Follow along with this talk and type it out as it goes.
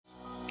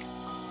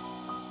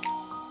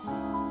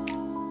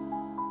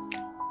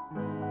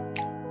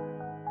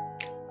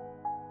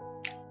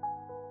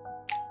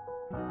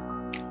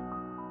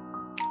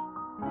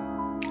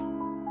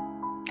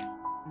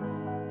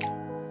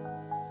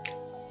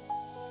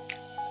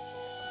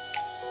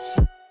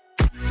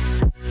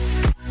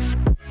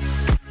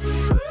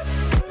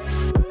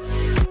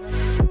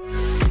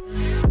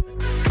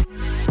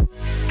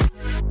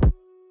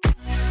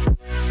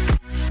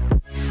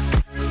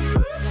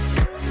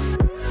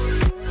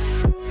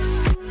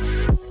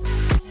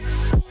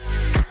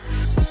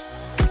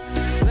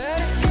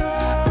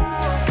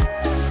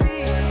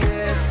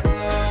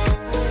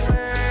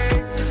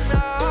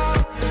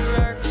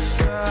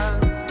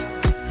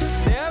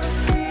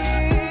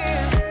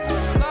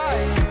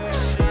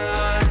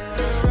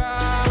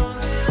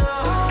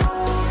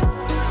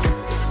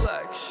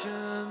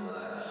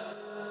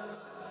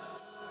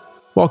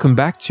Welcome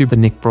back to The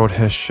Nick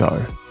Broadhurst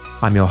Show.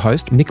 I'm your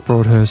host, Nick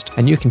Broadhurst,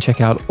 and you can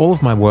check out all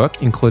of my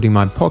work, including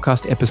my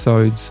podcast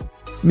episodes,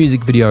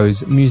 music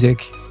videos,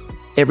 music,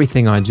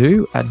 everything I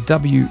do at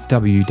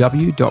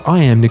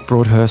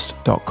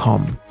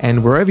www.iamnickbroadhurst.com.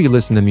 And wherever you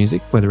listen to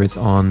music, whether it's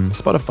on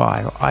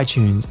Spotify or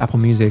iTunes, Apple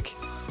Music,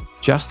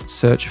 just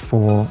search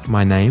for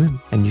my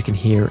name and you can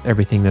hear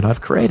everything that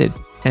I've created.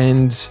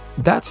 And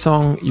that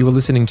song you were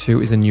listening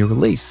to is a new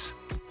release.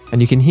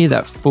 And you can hear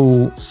that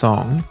full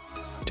song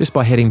just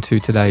by heading to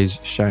today's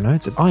show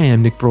notes at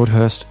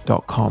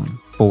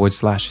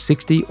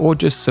iamnickbroadhurst.com/60, or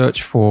just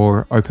search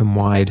for Open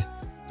Wide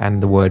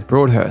and the word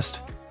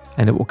Broadhurst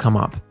and it will come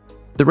up.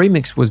 The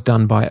remix was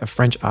done by a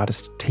French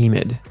artist,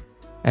 Timid,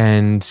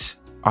 and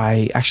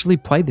I actually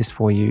played this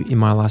for you in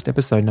my last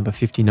episode, number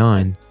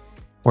 59,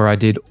 where I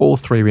did all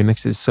three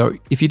remixes. So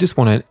if you just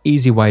want an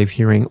easy way of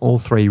hearing all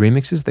three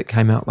remixes that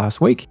came out last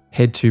week,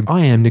 head to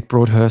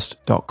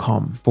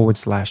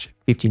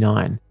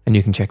iamnickbroadhurst.com/59 and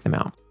you can check them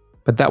out.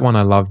 But that one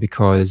I love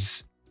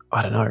because,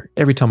 I don't know,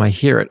 every time I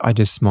hear it, I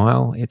just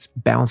smile. It's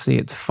bouncy,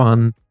 it's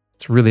fun,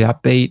 it's really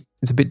upbeat.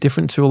 It's a bit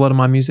different to a lot of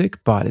my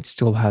music, but it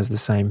still has the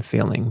same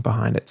feeling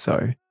behind it.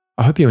 So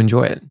I hope you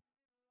enjoy it.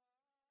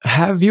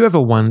 Have you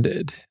ever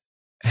wondered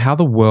how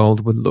the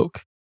world would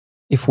look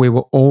if we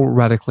were all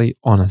radically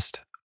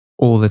honest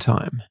all the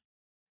time?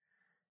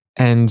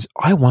 And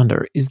I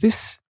wonder, is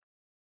this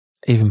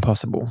even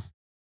possible?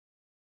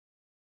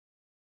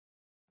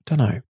 I don't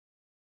know.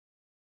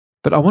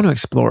 But I want to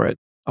explore it.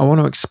 I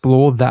want to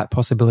explore that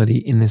possibility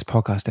in this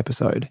podcast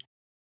episode.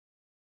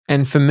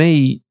 And for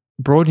me,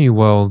 Broad New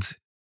World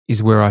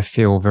is where I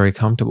feel very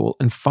comfortable.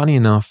 And funny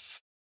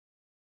enough,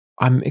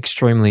 I'm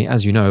extremely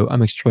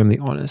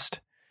honest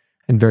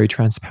and very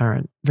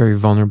transparent, very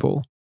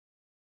vulnerable.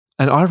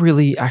 And I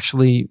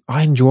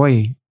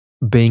enjoy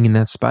being in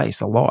that space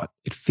a lot.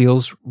 It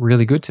feels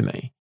really good to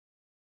me.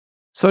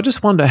 So I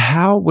just wonder,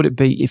 how would it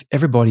be if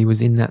everybody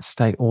was in that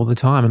state all the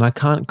time? And I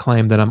can't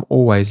claim that I'm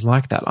always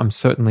like that. I'm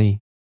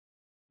certainly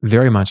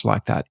very much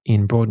like that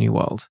in Broad New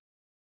World.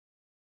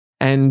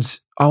 And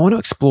I want to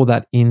explore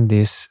that in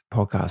this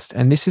podcast.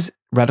 And this is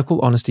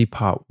Radical Honesty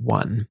Part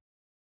 1.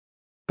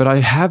 But I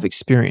have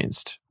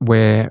experienced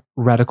where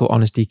radical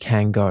honesty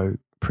can go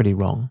pretty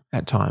wrong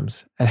at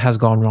times. It has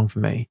gone wrong for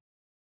me.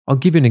 I'll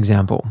give you an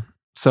example.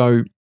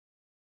 So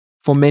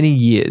for many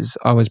years,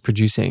 I was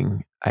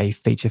producing a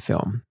feature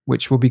film,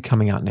 which will be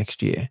coming out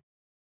next year.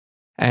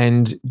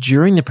 And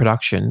during the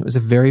production, it was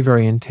a very,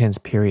 very intense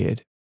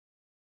period.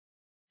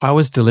 I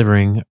was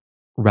delivering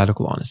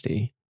radical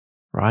honesty,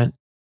 right?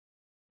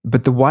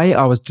 But the way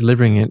I was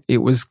delivering it, it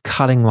was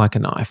cutting like a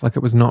knife, like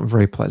it was not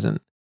very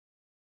pleasant.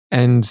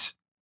 And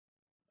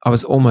I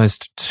was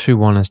almost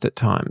too honest at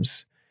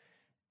times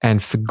and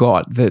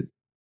forgot that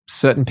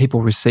certain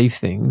people receive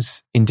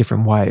things in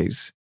different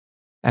ways.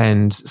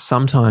 And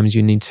sometimes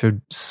you need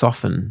to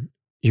soften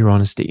your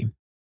honesty.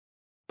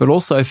 But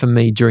also for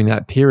me, during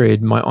that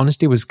period, my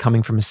honesty was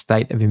coming from a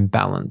state of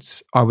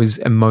imbalance. I was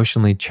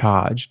emotionally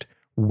charged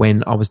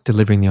when I was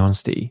delivering the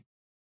honesty.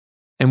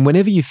 And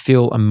whenever you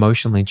feel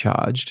emotionally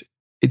charged,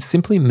 it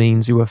simply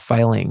means you are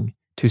failing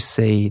to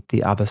see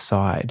the other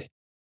side.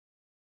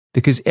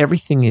 Because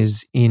everything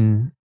is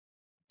in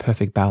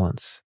perfect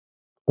balance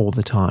all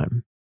the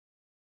time.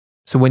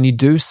 So when you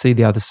do see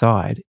the other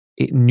side,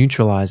 it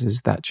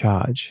neutralizes that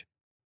charge.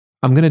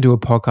 I'm going to do a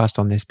podcast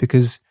on this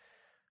because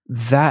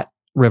that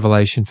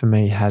revelation for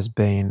me has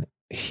been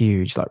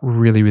huge, like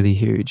really, really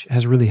huge. It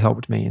has really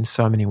helped me in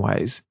so many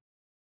ways.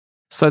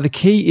 So the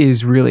key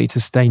is really to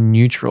stay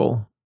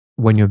neutral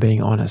when you're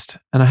being honest.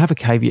 And I have a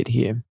caveat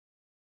here.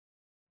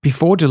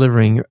 Before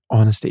delivering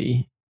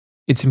honesty,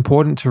 it's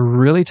important to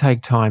really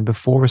take time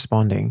before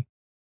responding.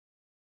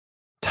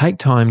 Take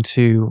time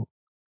to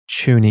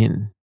tune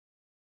in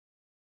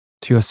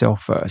to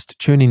yourself first.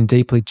 Tune in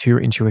deeply to your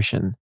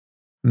intuition.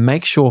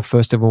 Make sure,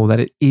 first of all, that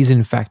it is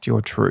in fact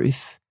your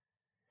truth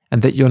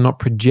and that you're not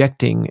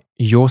projecting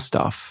your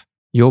stuff,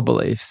 your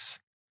beliefs,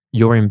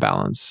 your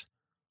imbalance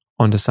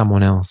onto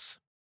someone else.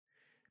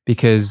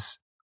 Because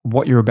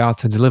what you're about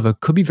to deliver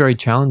could be very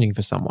challenging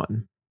for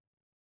someone.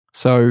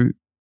 So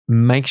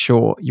make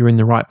sure you're in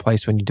the right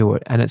place when you do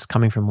it and it's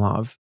coming from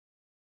love.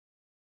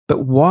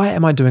 But why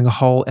am I doing a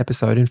whole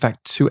episode, in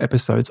fact, 2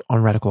 episodes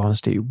on radical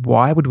honesty?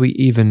 Why would we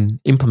even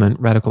implement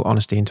radical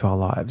honesty into our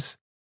lives?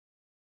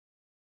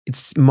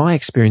 It's my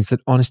experience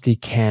that honesty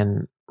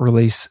can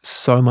release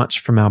so much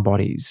from our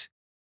bodies.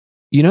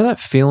 You know that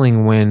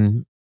feeling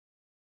when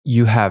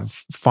you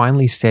have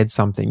finally said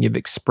something, you've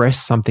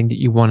expressed something that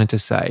you wanted to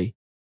say.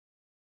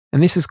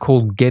 And this is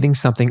called getting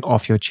something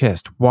off your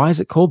chest. Why is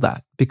it called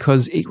that?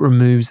 Because it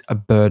removes a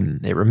burden.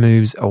 It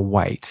removes a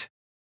weight.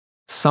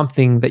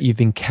 Something that you've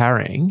been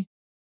carrying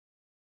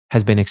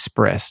has been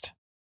expressed.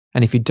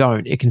 And if you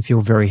don't, it can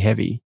feel very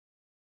heavy.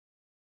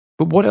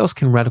 But what else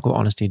can radical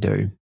honesty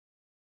do?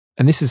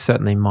 And this is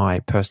certainly my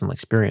personal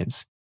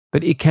experience,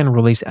 but it can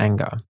release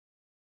anger.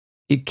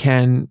 It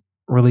can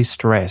release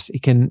stress.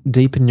 It can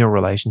deepen your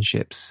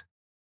relationships.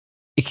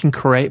 It can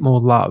create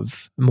more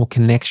love, more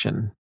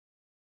connection.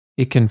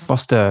 It can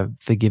foster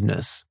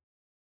forgiveness.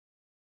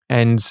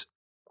 And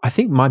I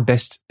think my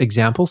best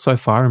example so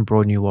far in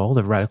Broad New World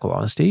of radical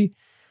honesty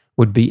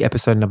would be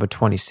episode number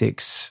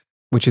 26,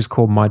 which is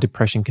called My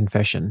Depression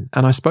Confession.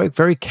 And I spoke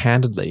very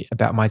candidly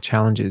about my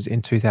challenges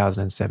in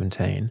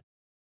 2017.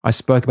 I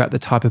spoke about the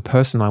type of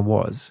person I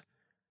was,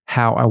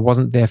 how I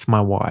wasn't there for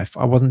my wife,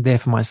 I wasn't there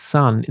for my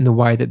son in the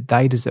way that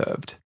they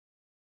deserved,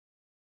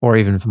 or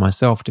even for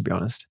myself, to be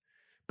honest.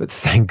 But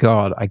thank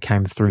God I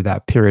came through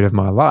that period of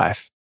my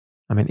life.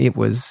 I mean, it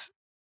was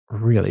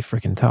really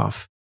freaking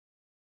tough.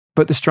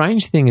 But the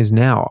strange thing is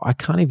now I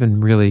can't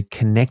even really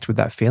connect with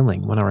that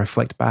feeling when I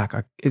reflect back.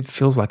 It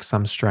feels like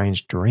some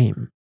strange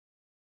dream.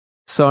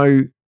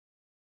 So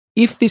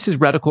if this is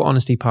Radical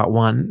Honesty Part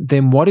 1,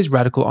 then what is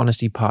Radical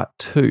Honesty Part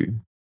 2?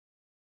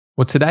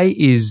 Well, today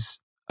is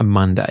a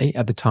Monday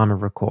at the time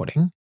of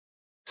recording.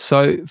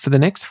 So for the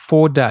next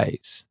 4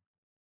 days,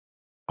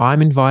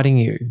 I'm inviting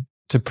you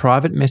to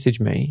private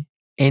message me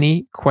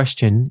any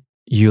question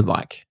you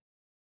like.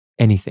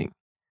 Anything.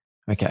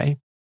 Okay?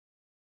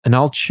 And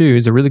I'll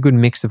choose a really good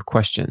mix of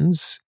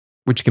questions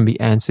which can be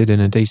answered in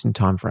a decent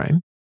time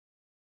frame.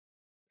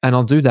 And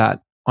I'll do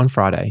that on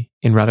Friday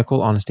in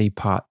Radical Honesty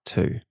Part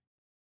 2.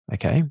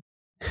 Okay?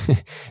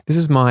 This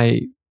is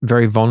my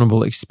very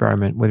vulnerable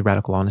experiment with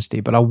radical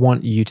honesty, but I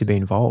want you to be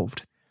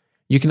involved.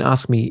 You can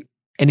ask me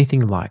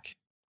anything you like.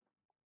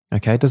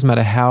 Okay? It doesn't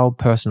matter how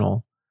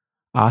personal.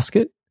 Ask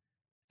it.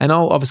 And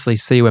I'll obviously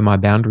see where my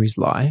boundaries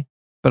lie,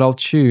 but I'll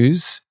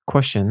choose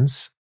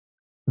questions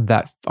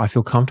that I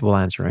feel comfortable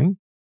answering.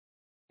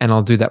 And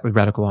I'll do that with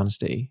radical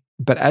honesty.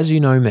 But as you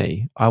know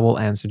me, I will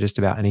answer just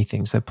about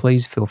anything. So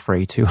please feel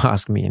free to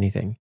ask me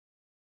anything.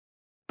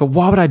 But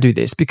why would I do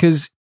this?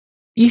 Because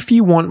if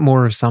you want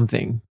more of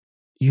something,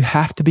 you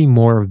have to be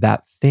more of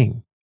that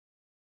thing.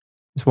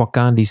 It's what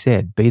Gandhi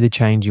said, be the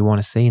change you want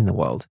to see in the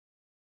world.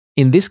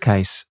 In this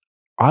case,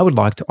 I would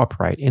like to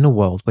operate in a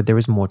world where there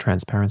is more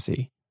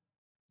transparency.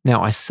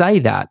 Now, I say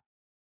that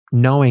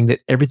knowing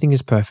that everything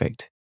is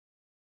perfect.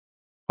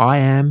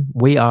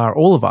 We are,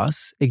 all of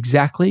us,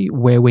 exactly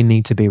where we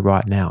need to be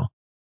right now.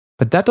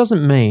 But that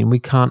doesn't mean we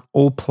can't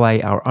all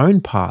play our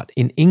own part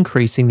in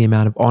increasing the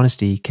amount of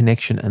honesty,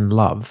 connection, and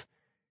love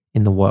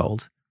in the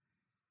world.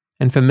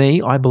 And for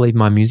me, I believe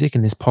my music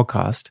and this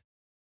podcast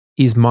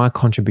is my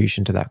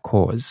contribution to that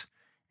cause.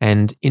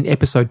 And in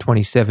episode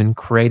 27,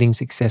 Creating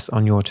Success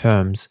on Your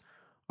Terms,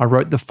 I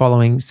wrote the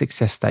following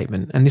success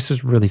statement. And this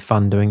was really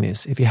fun doing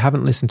this. If you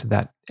haven't listened to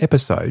that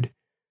episode,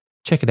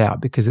 check it out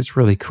because it's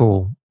really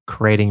cool.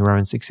 Creating your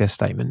own success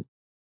statement.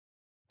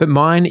 But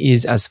mine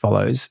is as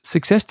follows.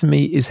 Success to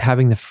me is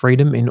having the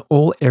freedom in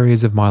all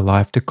areas of my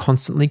life to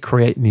constantly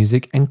create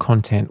music and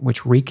content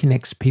which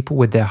reconnects people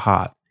with their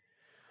heart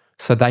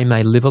so they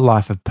may live a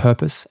life of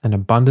purpose and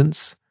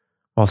abundance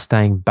while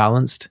staying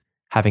balanced,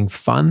 having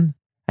fun,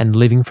 and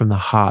living from the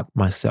heart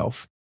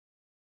myself.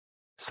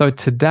 So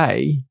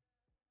today,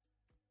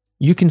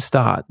 you can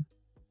start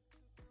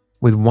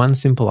with one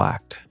simple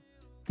act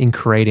in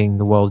creating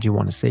the world you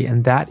want to see,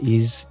 and that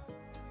is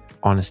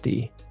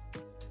honesty,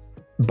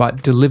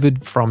 but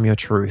delivered from your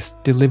truth,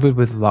 delivered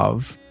with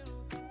love.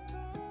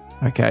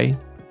 Okay?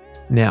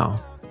 Now,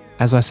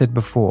 as I said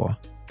before,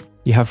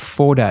 you have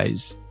 4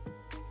 days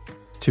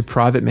to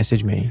private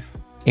message me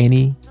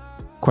any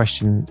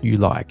question you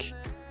like,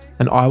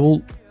 and I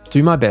will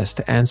do my best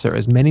to answer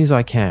as many as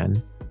I can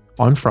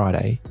on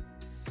Friday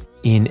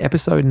in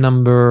episode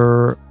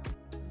number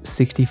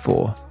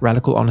 64,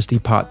 Radical Honesty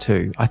Part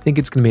 2. I think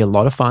it's going to be a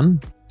lot of fun.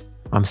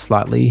 I'm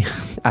slightly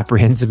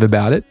apprehensive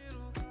about it.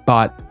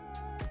 But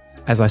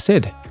as I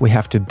said, we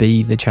have to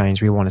be the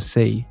change we want to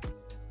see.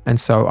 And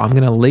so I'm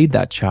going to lead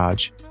that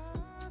charge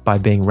by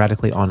being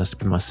radically honest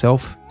with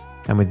myself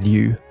and with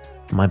you,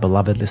 my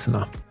beloved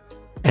listener.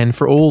 And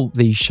for all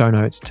the show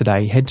notes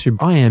today, head to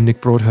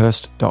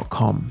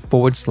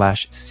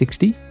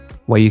iamnickbroadhurst.com/60,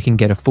 where you can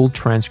get a full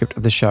transcript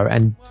of the show.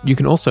 And you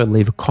can also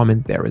leave a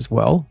comment there as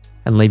well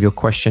and leave your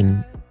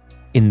question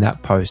in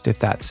that post if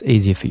that's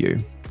easier for you,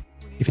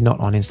 if you're not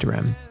on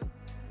Instagram.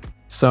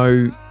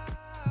 So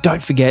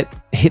don't forget,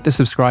 hit the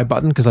subscribe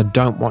button because I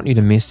don't want you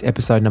to miss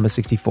episode number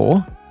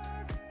 64,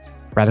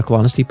 Radical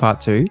Honesty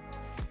Part 2.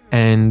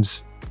 And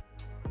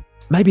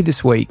maybe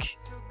this week,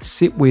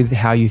 sit with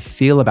how you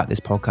feel about this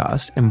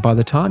podcast. And by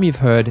the time you've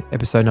heard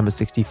episode number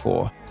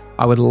 64,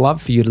 I would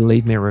love for you to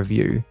leave me a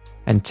review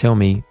and tell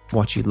me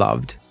what you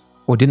loved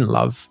or didn't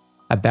love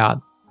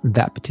about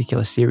that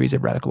particular series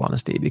of Radical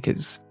Honesty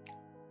because,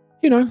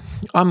 you know,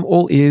 I'm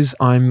all ears,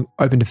 I'm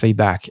open to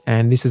feedback,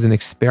 and this is an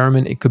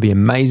experiment. It could be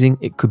amazing,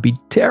 it could be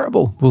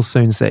terrible. We'll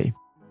soon see.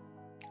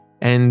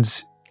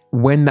 And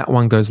when that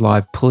one goes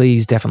live,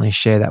 please definitely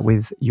share that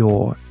with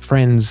your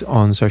friends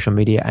on social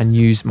media and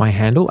use my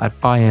handle at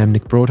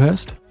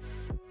 @IamNickBroadhurst.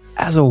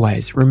 As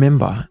always,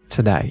 remember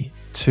today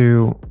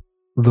to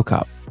look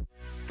up,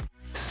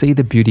 see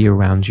the beauty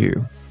around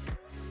you,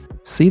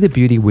 see the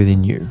beauty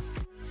within you.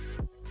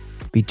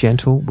 Be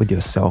gentle with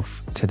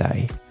yourself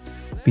today.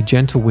 Be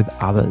gentle with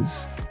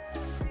others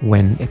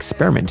when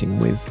experimenting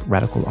with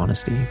radical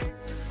honesty.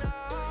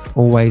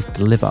 Always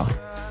deliver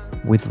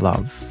with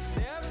love.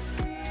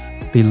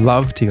 Be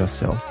love to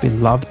yourself, be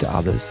love to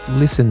others,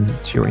 listen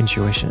to your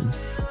intuition,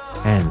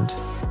 and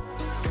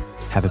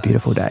have a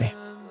beautiful day.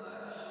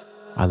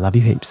 I love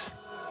you heaps.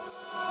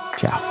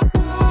 Ciao.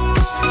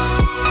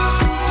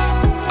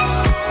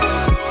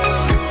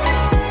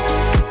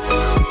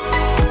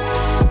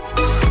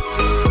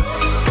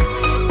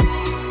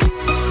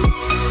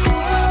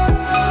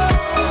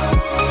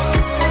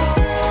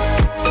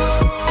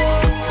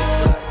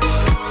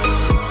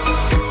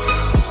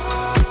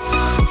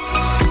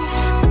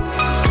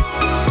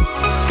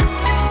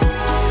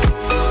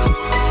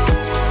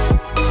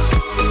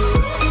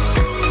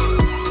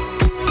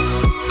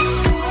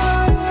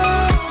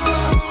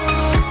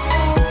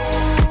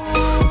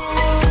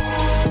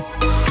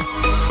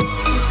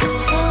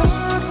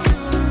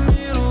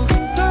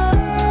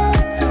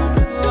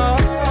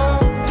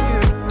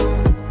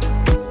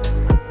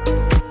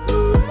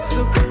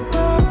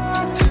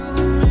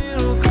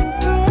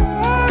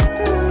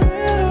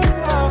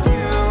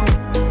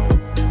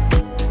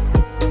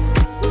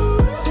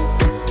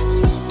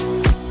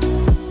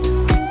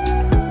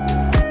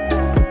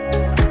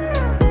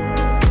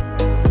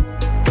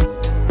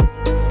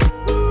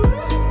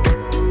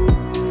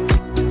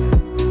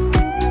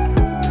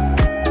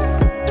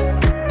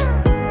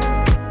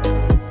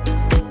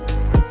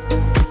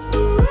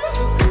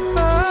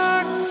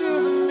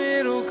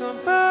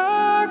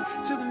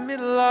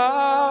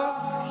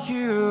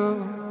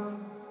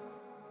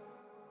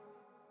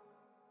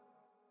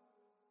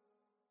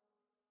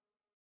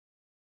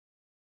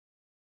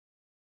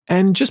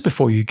 And just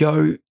before you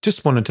go,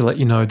 just wanted to let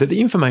you know that the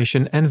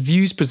information and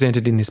views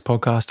presented in this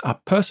podcast are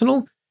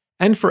personal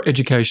and for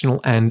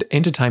educational and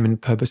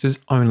entertainment purposes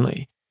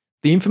only.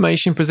 The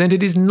information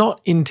presented is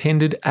not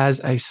intended as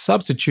a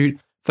substitute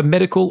for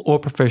medical or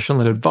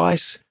professional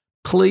advice.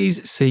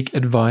 Please seek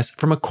advice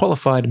from a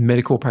qualified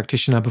medical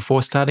practitioner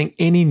before starting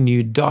any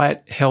new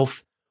diet,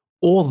 health,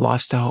 or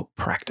lifestyle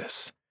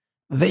practice.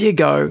 There you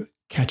go.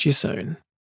 Catch you soon.